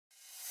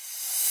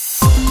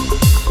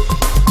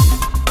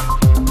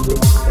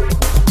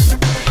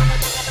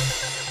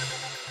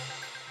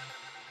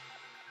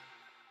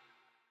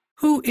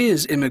Who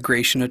is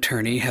immigration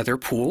attorney Heather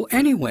Poole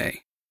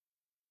anyway?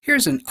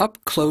 Here's an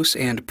up-close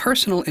and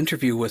personal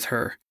interview with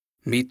her.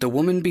 Meet the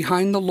woman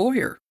behind the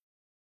lawyer.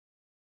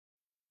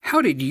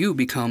 How did you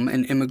become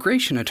an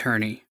immigration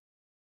attorney?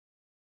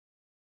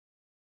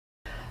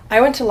 I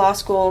went to law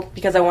school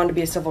because I wanted to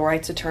be a civil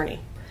rights attorney.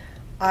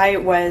 I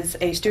was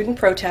a student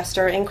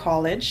protester in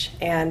college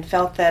and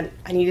felt that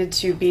I needed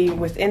to be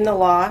within the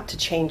law to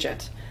change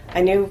it. I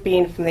knew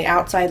being from the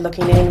outside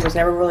looking in was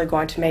never really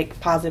going to make a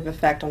positive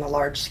effect on a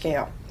large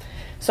scale.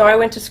 So I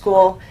went to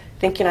school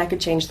thinking I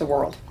could change the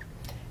world.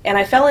 And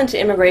I fell into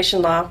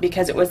immigration law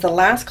because it was the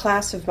last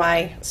class of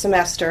my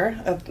semester,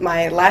 of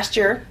my last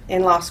year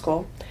in law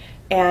school.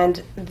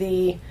 And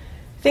the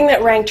thing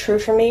that rang true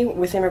for me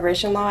with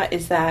immigration law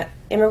is that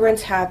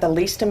immigrants have the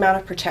least amount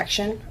of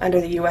protection under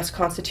the U.S.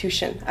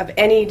 Constitution of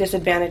any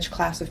disadvantaged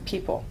class of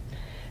people.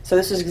 So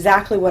this is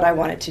exactly what I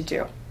wanted to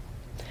do.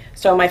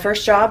 So my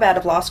first job out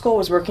of law school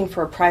was working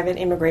for a private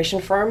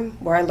immigration firm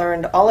where I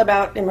learned all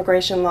about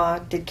immigration law,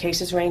 did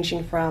cases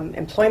ranging from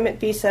employment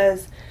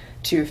visas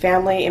to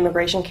family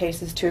immigration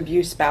cases to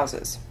abused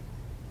spouses.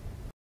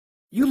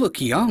 You look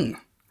young.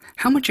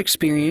 How much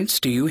experience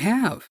do you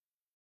have?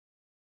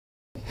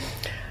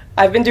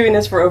 I've been doing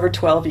this for over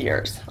 12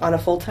 years on a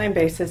full-time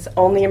basis,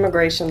 only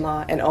immigration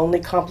law and only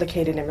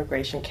complicated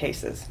immigration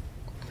cases.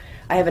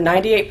 I have a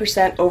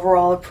 98%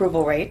 overall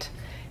approval rate,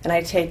 and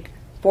I take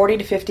 40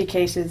 to 50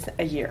 cases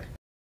a year.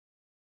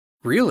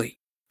 Really?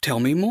 Tell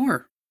me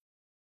more.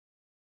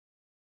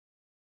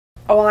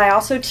 Oh, well, I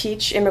also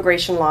teach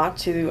immigration law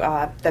to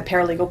the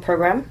paralegal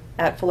program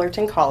at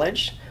Fullerton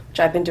College,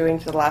 which I've been doing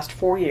for the last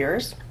 4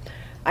 years.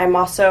 I'm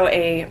also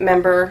a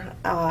member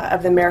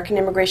of the American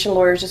Immigration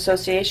Lawyers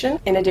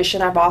Association. In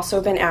addition, I've also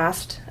been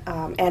asked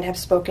and have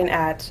spoken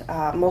at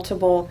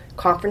multiple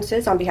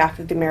conferences on behalf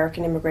of the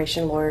American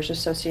Immigration Lawyers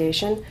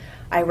Association.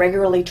 I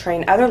regularly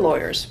train other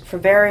lawyers for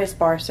various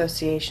bar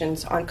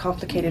associations on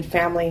complicated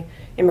family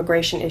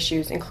immigration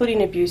issues,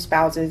 including abused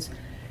spouses,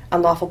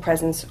 unlawful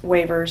presence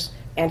waivers,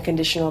 and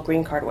conditional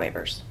green card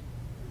waivers.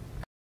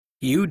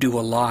 You do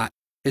a lot.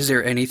 Is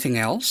there anything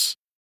else?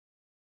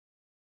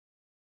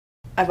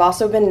 I've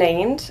also been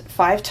named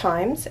 5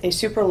 times a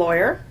super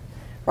lawyer,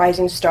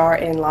 rising star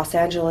in Los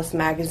Angeles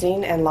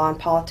Magazine and Law and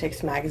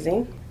Politics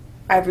Magazine.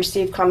 I've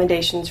received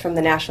commendations from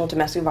the National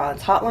Domestic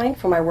Violence Hotline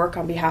for my work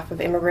on behalf of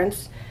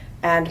immigrants,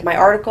 and my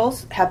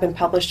articles have been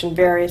published in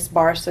various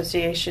bar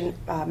association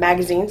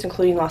magazines,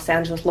 including Los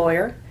Angeles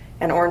Lawyer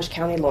and Orange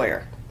County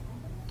Lawyer.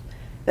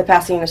 The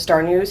Pasadena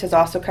Star News has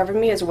also covered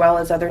me, as well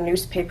as other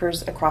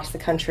newspapers across the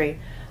country,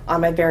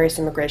 on my various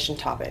immigration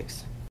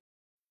topics.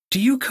 Do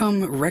you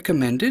come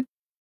recommended?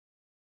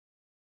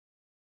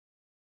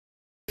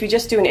 If you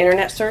just do an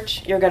internet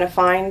search, you're going to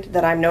find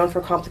that I'm known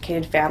for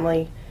complicated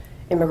family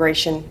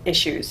immigration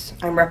issues.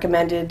 I'm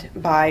recommended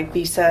by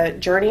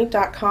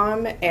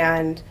visajourney.com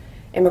and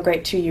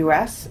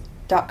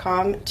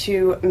immigrate2us.com,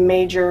 2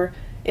 major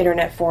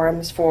internet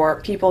forums for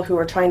people who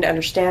are trying to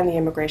understand the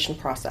immigration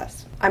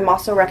process. I'm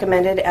also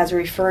recommended as a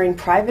referring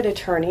private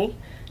attorney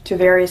to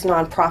various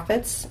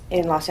nonprofits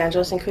in Los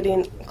Angeles,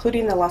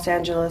 including the Los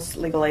Angeles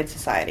Legal Aid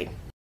Society.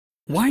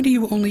 Why do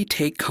you only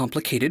take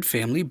complicated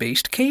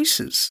family-based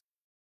cases?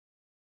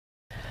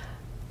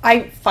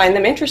 I find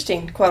them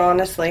interesting, quite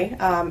honestly.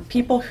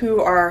 People who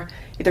are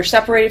either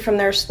separated from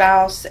their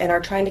spouse and are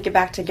trying to get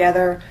back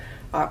together,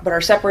 but are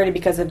separated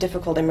because of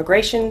difficult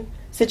immigration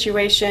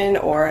situation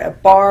or a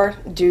bar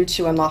due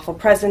to unlawful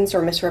presence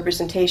or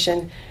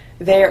misrepresentation,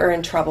 they are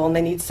in trouble, and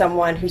they need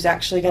someone who's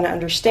actually going to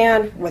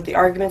understand what the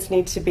arguments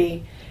need to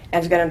be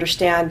and is going to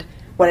understand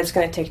what it's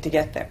going to take to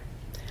get there.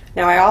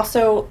 Now, I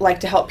also like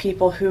to help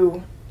people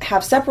who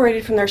have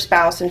separated from their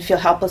spouse and feel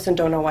helpless and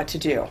don't know what to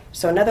do.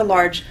 So another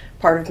large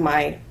part of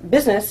my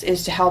business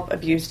is to help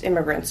abused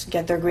immigrants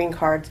get their green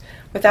cards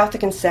without the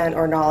consent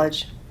or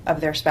knowledge of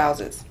their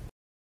spouses.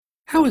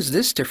 How is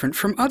this different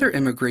from other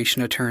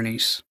immigration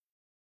attorneys?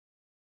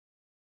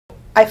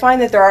 I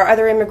find that there are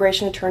other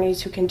immigration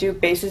attorneys who can do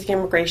basic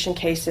immigration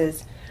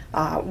cases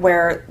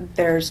where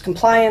there's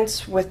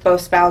compliance with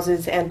both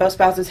spouses and both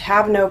spouses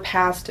have no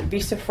past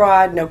visa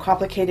fraud, no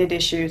complicated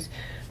issues.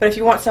 But if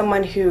you want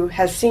someone who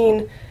has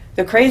seen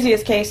the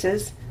craziest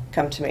cases,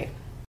 come to me.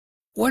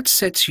 What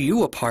sets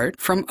you apart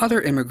from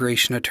other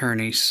immigration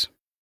attorneys?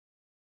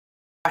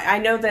 I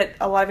know that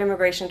a lot of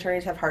immigration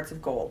attorneys have hearts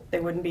of gold. They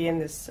wouldn't be in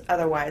this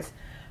otherwise.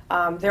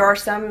 There are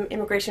some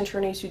immigration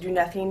attorneys who do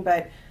nothing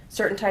but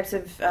certain types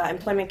of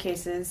employment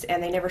cases,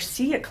 and they never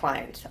see a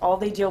client. All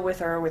they deal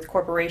with are with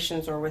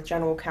corporations or with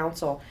general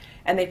counsel,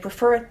 and they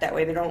prefer it that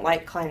way. They don't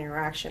like client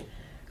interaction.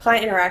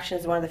 Client interaction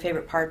is one of the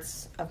favorite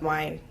parts of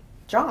my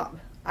job.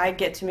 I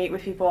get to meet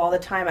with people all the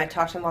time. I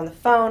talk to them on the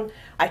phone.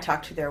 I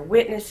talk to their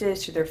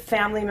witnesses, to their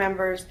family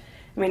members.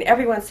 I mean,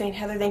 everyone's saying,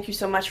 Heather, thank you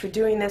so much for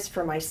doing this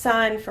for my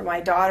son, for my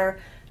daughter,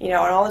 and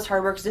all this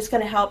hard work. Is this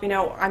going to help?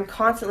 I'm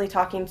constantly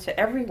talking to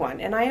everyone,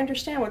 and I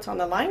understand what's on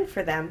the line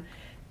for them.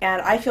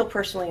 And I feel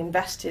personally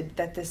invested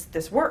that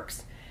this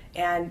works.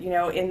 And,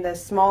 in the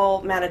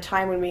small amount of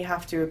time when we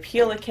have to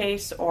appeal a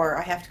case or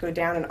I have to go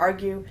down and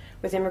argue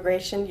with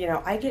immigration,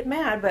 I get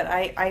mad, but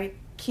I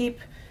keep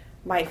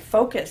my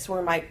focus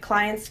where my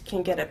clients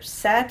can get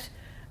upset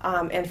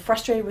and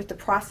frustrated with the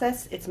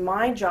process. It's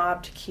my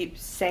job to keep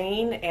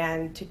sane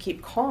and to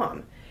keep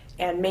calm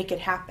and make it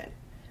happen.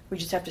 We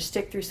just have to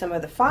stick through some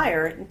of the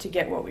fire to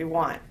get what we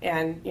want.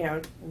 And,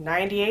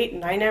 98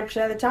 and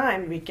 99% of the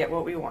time, we get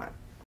what we want.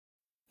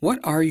 What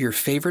are your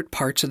favorite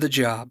parts of the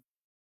job?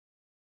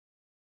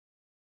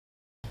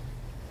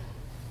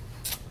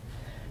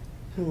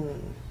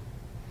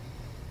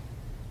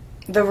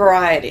 The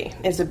variety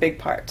is a big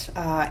part,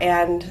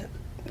 and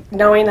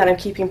knowing that I'm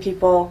keeping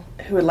people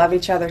who love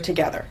each other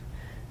together.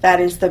 That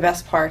is the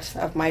best part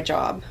of my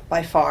job,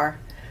 by far.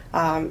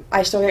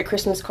 I still get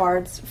Christmas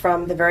cards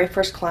from the very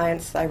first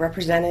clients I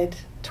represented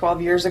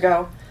 12 years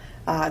ago.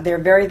 They're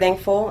very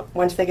thankful.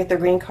 Once they get their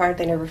green card,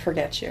 they never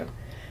forget you.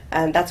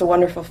 And that's a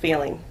wonderful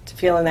feeling,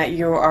 feeling that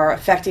you are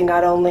affecting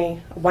not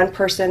only one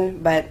person,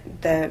 but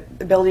the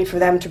ability for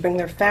them to bring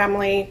their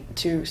family,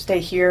 to stay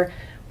here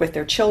with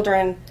their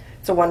children.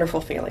 It's a wonderful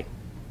feeling.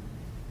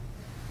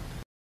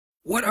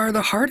 What are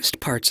the hardest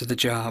parts of the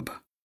job?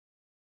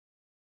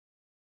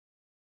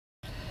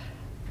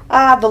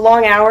 The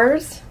long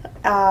hours,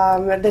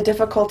 the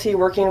difficulty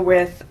working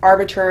with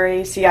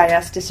arbitrary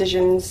CIS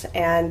decisions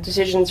and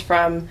decisions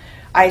from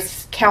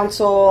ICE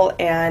counsel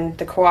and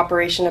the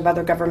cooperation of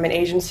other government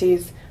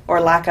agencies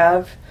or lack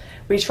of.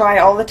 We try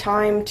all the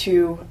time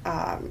to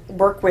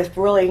work with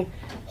really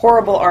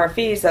horrible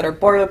RFEs that are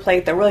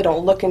boilerplate, that really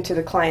don't look into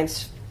the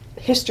client's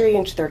history,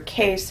 into their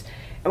case,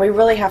 and we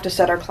really have to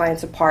set our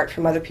clients apart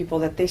from other people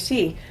that they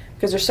see,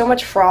 because there's so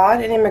much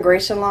fraud in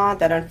immigration law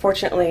that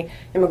unfortunately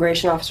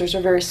immigration officers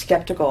are very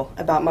skeptical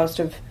about most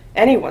of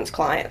anyone's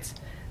clients.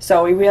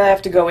 So we really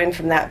have to go in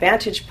from that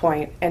vantage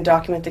point and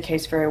document the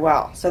case very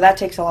well. So that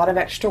takes a lot of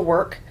extra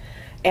work,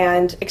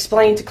 and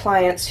explain to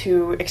clients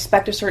who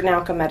expect a certain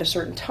outcome at a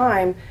certain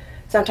time,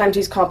 sometimes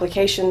these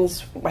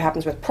complications, what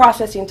happens with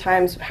processing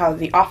times, how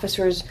the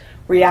officers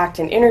react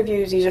in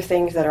interviews, these are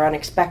things that are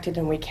unexpected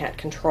and we can't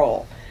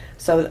control.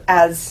 So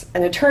as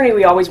an attorney,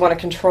 we always want to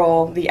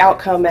control the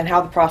outcome and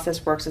how the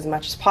process works as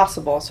much as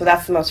possible. So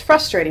that's the most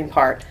frustrating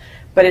part,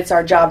 but it's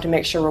our job to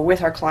make sure we're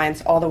with our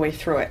clients all the way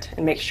through it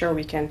and make sure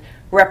we can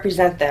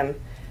represent them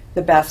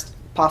the best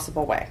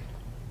possible way.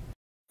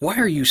 Why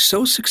are you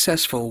so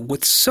successful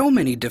with so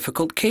many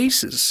difficult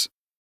cases?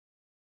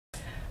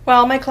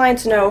 Well, my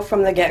clients know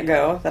from the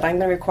get-go that I'm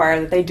going to require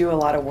that they do a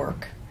lot of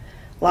work.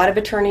 A lot of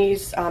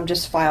attorneys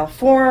just file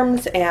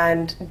forms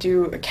and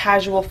do a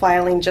casual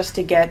filing just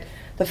to get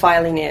the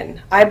filing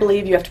in. I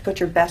believe you have to put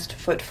your best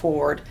foot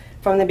forward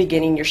from the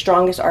beginning, your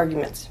strongest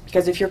arguments,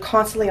 because if you're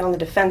constantly on the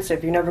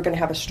defensive, you're never going to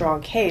have a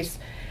strong case.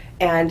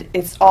 And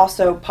it's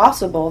also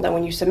possible that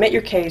when you submit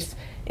your case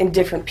in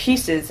different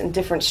pieces and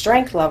different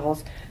strength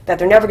levels, that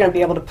they're never going to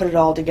be able to put it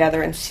all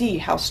together and see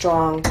how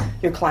strong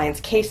your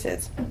client's case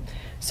is.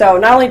 So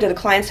not only do the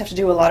clients have to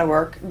do a lot of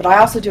work, but I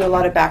also do a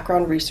lot of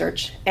background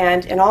research.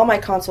 And in all my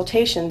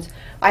consultations,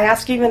 I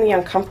ask even the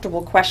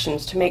uncomfortable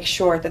questions to make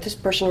sure that this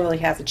person really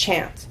has a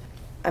chance.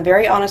 I'm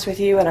very honest with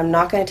you, and I'm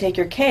not going to take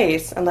your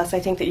case unless I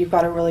think that you've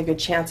got a really good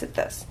chance at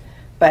this.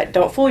 But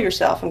don't fool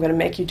yourself. I'm going to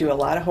make you do a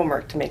lot of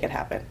homework to make it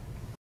happen.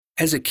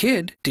 As a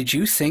kid, did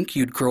you think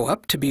you'd grow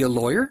up to be a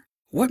lawyer?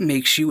 What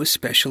makes you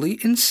especially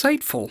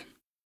insightful?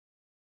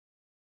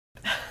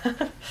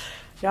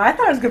 I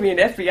thought I was going to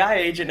be an FBI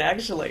agent,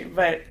 actually,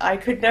 but I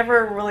could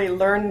never really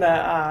learn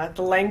the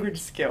language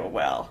skill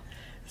well.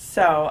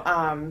 So,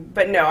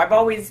 but no, I've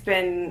always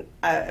been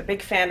a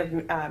big fan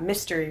of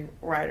mystery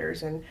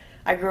writers, and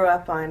I grew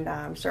up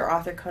on Sir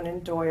Arthur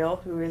Conan Doyle,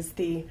 who is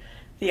the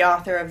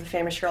author of the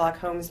famous Sherlock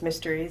Holmes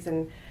mysteries,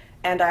 and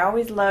I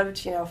always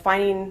loved,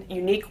 finding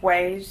unique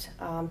ways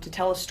to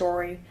tell a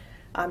story,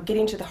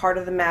 getting to the heart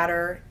of the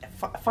matter,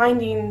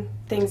 finding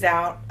things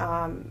out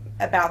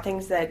about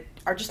things that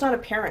are just not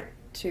apparent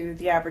to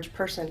the average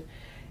person.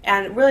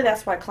 And really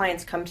that's why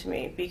clients come to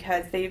me,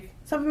 because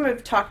some of them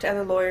have talked to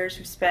other lawyers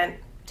who spent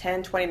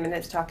 10, 20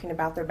 minutes talking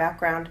about their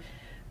background,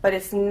 but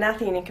it's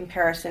nothing in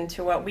comparison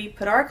to what we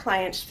put our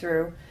clients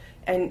through,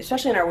 and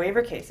especially in our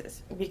waiver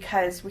cases,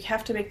 because we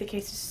have to make the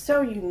cases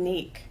so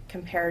unique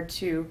compared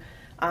to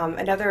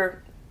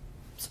another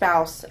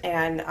spouse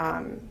and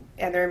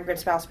their immigrant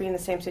spouse being in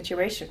the same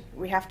situation.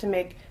 We have to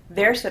make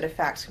their set of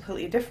facts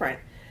completely different.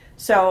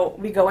 So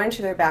we go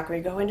into their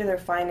background, we go into their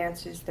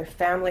finances, their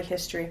family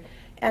history,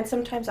 and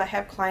sometimes I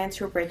have clients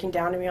who are breaking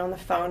down to me on the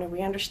phone, and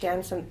we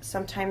understand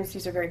sometimes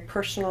these are very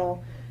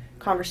personal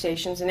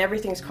conversations, and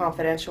everything's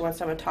confidential when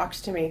someone talks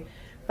to me.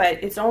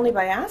 But it's only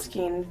by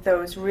asking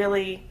those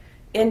really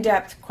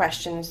in-depth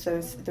questions,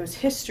 those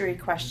history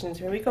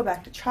questions, when we go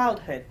back to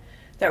childhood,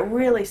 that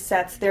really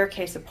sets their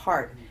case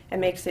apart and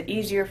makes it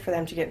easier for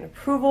them to get an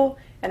approval,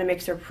 and it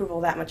makes their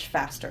approval that much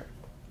faster.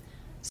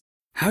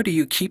 How do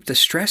you keep the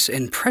stress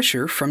and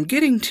pressure from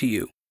getting to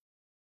you?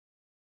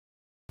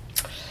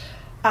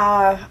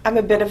 I'm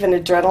a bit of an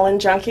adrenaline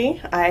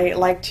junkie. I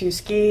like to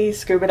ski,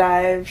 scuba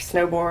dive,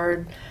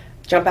 snowboard,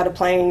 jump out of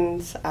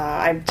planes.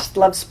 I just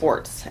love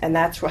sports, and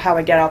that's how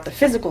I get out the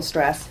physical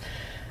stress.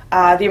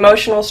 The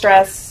emotional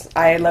stress,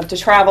 I love to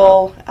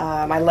travel.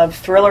 I love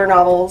thriller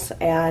novels,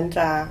 and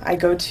I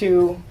go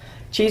to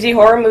cheesy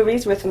horror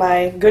movies with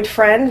my good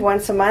friend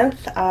once a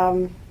month,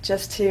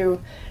 just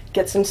to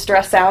get some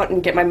stress out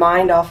and get my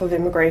mind off of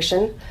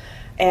immigration.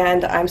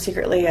 And I'm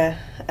secretly a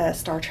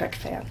Star Trek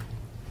fan.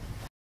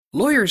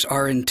 Lawyers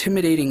are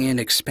intimidating and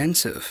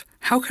expensive.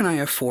 How can I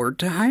afford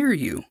to hire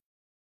you?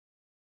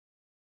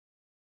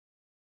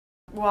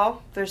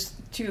 Well, there's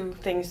two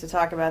things to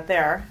talk about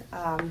there.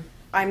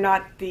 I'm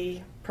not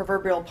the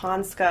proverbial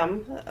pond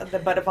scum, the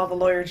butt of all the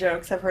lawyer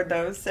jokes. I've heard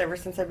those ever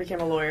since I became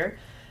a lawyer.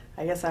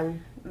 I guess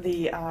I'm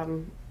the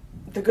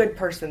good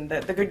person,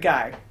 the good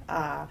guy.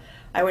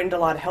 I went into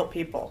law to help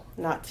people,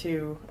 not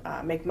to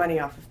make money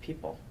off of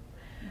people.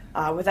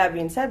 With that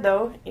being said,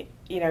 though,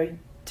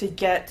 to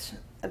get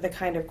the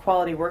kind of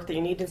quality work that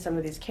you need in some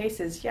of these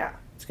cases, yeah,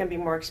 it's going to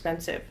be more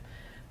expensive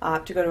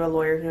to go to a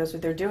lawyer who knows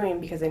what they're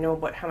doing because they know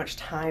how much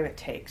time it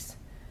takes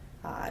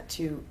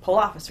to pull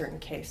off a certain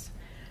case.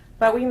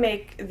 But we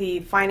make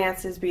the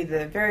finances be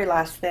the very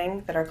last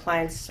thing that our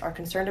clients are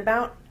concerned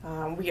about.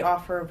 We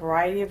offer a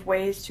variety of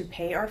ways to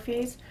pay our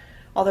fees,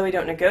 although we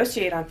don't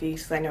negotiate on fees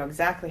because I know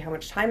exactly how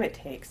much time it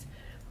takes.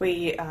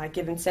 We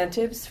give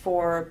incentives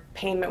for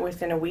payment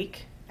within a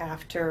week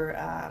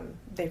after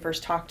they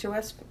first talk to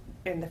us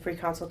in the free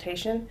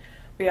consultation.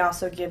 We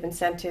also give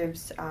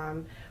incentives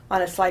on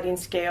a sliding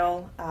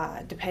scale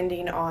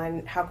depending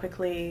on how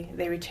quickly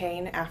they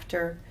retain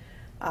after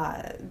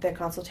the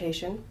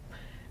consultation.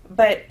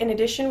 But in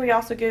addition, we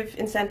also give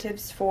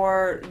incentives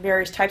for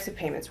various types of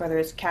payments, whether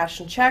it's cash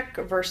and check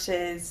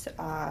versus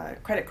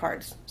credit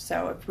cards.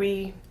 So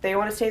if they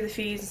want to save the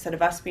fees instead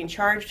of us being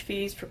charged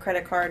fees for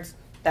credit cards,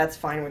 that's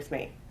fine with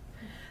me.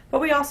 But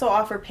we also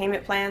offer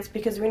payment plans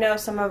because we know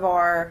some of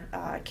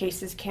our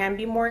cases can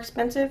be more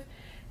expensive.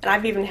 And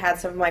I've even had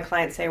some of my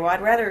clients say, well,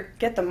 I'd rather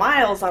get the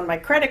miles on my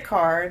credit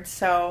card,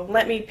 so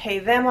let me pay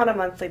them on a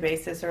monthly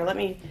basis, or let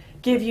me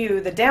give you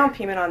the down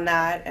payment on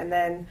that, and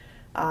then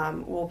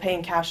we'll pay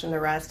in cash on the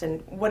rest.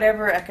 And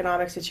whatever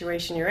economic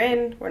situation you're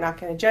in, we're not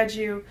going to judge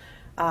you.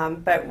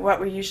 But what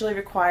we usually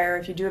require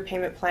if you do a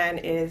payment plan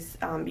is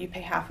you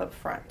pay half up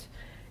front.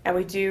 And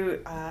we do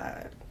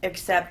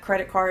accept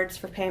credit cards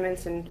for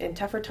payments in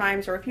tougher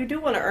times, or if you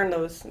do want to earn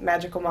those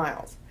magical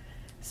miles.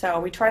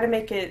 So we try to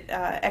make it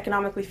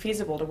economically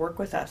feasible to work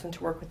with us and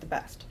to work with the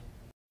best.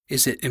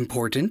 Is it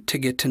important to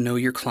get to know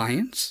your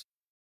clients?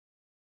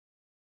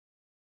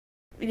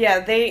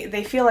 Yeah,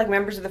 they feel like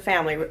members of the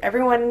family.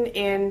 Everyone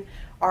in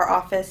our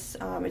office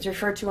is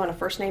referred to on a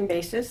first-name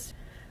basis.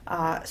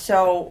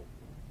 So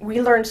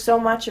we learn so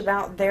much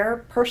about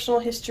their personal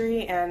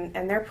history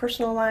and their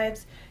personal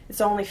lives.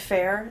 It's only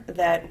fair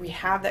that we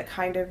have that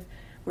kind of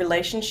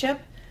relationship,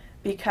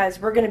 because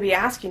we're going to be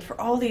asking for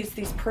all these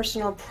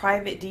personal,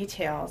 private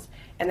details,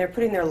 and they're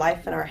putting their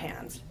life in our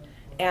hands.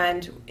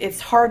 And it's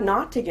hard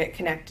not to get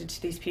connected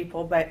to these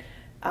people, but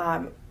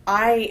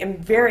I am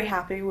very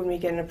happy when we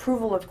get an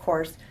approval, of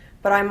course,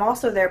 but I'm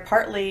also there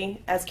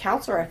partly as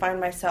counselor. I find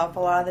myself a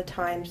lot of the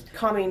times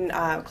calming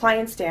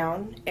clients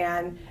down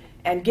and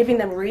giving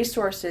them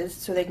resources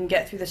so they can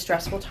get through the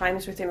stressful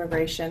times with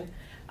immigration.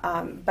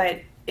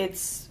 But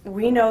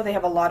we know they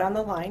have a lot on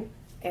the line,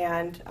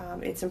 and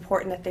it's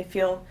important that they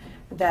feel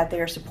that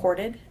they are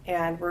supported,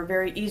 and we're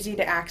very easy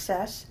to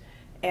access,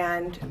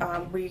 and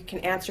we can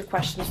answer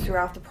questions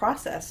throughout the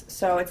process.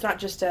 So it's not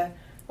just a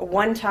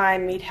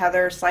one-time meet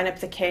Heather, sign up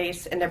the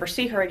case, and never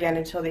see her again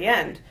until the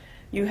end.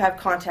 You have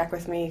contact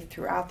with me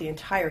throughout the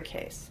entire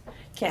case.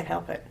 Can't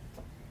help it.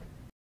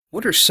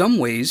 What are some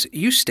ways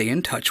you stay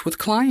in touch with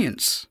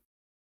clients?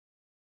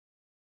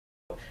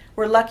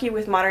 We're lucky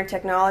with modern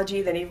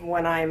technology that even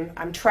when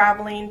I'm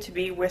traveling to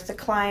be with the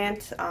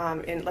client,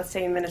 let's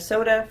say in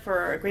Minnesota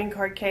for a green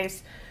card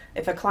case,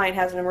 if a client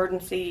has an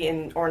emergency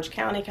in Orange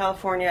County,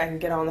 California, I can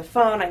get on the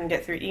phone, I can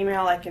get through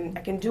email, I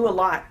can do a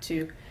lot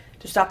to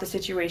stop the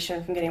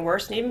situation from getting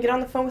worse, and even get on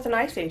the phone with an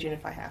ICE agent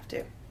if I have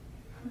to.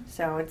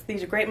 So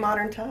these are great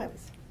modern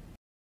times.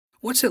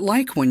 What's it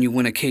like when you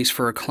win a case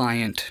for a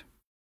client?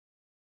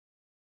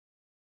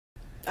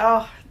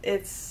 Oh,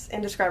 it's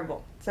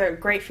indescribable. It's a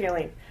great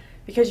feeling,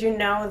 because you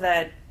know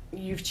that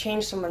you've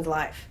changed someone's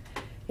life,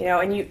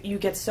 and you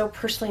get so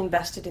personally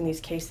invested in these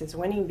cases,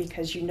 winning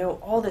because you know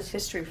all this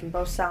history from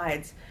both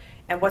sides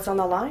and what's on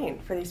the line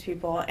for these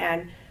people.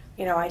 And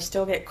I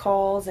still get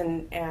calls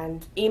and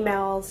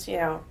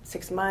emails,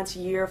 6 months, a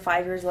year,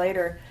 5 years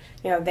later,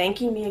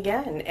 thanking me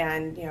again,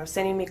 and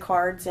sending me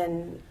cards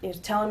and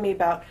telling me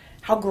about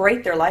how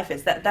great their life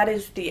is. That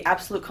is the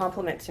absolute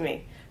compliment to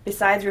me.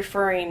 Besides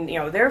referring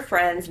their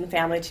friends and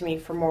family to me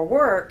for more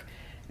work,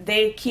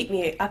 they keep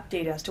me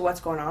updated as to what's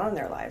going on in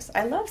their lives.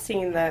 I love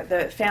seeing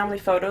the family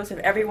photos of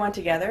everyone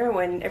together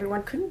when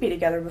everyone couldn't be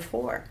together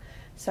before.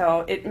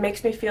 So it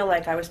makes me feel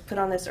like I was put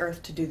on this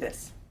earth to do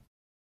this.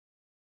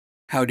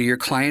 How do your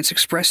clients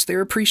express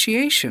their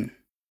appreciation?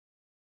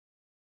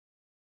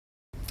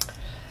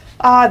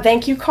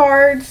 Thank you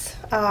cards,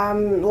 a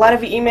lot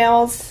of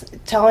emails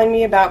telling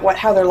me about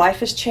how their life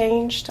has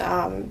changed,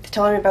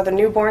 telling me about the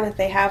newborn that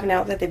they have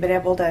now that they've been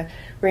able to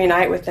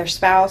reunite with their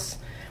spouse.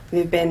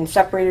 We've been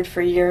separated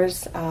for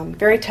years.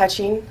 Very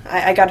touching.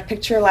 I got a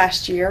picture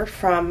last year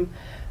from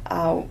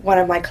one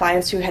of my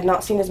clients who had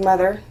not seen his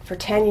mother for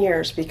 10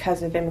 years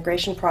because of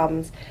immigration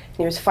problems, and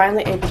he was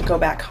finally able to go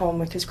back home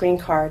with his green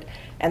card,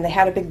 and they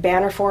had a big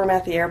banner for him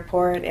at the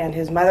airport, and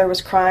his mother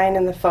was crying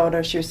in the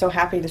photo. She was so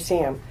happy to see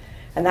him,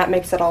 and that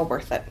makes it all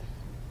worth it.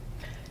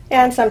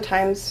 And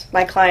sometimes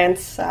my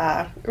clients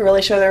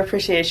really show their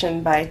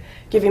appreciation by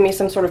giving me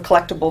some sort of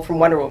collectible from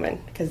Wonder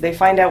Woman, because they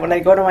find out when I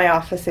go to my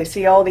office, they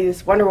see all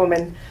these Wonder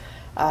Woman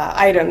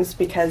items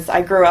because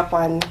I grew up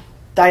on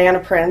Diana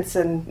Prince,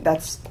 and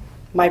that's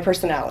my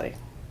personality.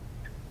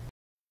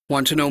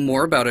 Want to know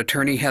more about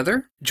Attorney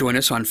Heather? Join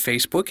us on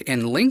Facebook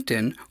and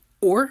LinkedIn,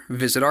 or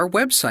visit our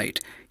website,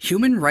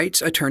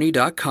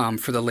 humanrightsattorney.com,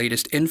 for the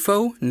latest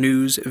info,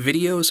 news,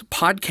 videos,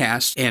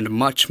 podcasts, and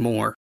much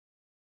more.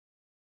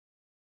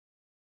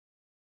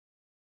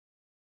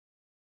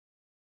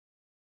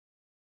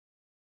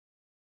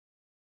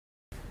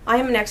 I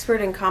am an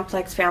expert in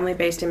complex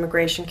family-based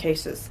immigration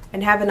cases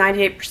and have a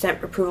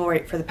 98% approval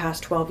rate for the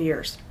past 12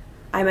 years.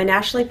 I am a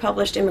nationally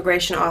published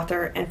immigration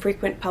author and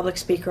frequent public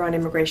speaker on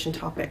immigration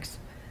topics.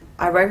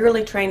 I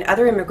regularly train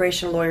other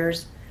immigration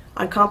lawyers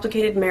on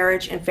complicated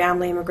marriage and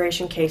family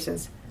immigration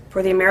cases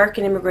for the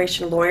American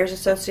Immigration Lawyers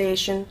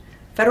Association,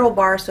 Federal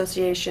Bar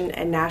Association,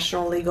 and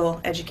National Legal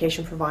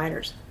Education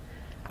Providers.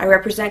 I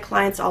represent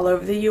clients all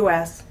over the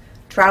U.S.,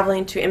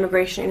 traveling to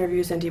immigration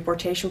interviews and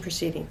deportation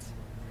proceedings.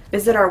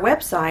 Visit our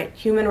website,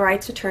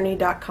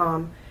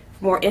 humanrightsattorney.com,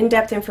 for more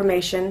in-depth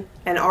information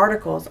and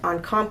articles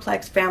on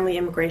complex family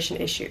immigration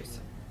issues.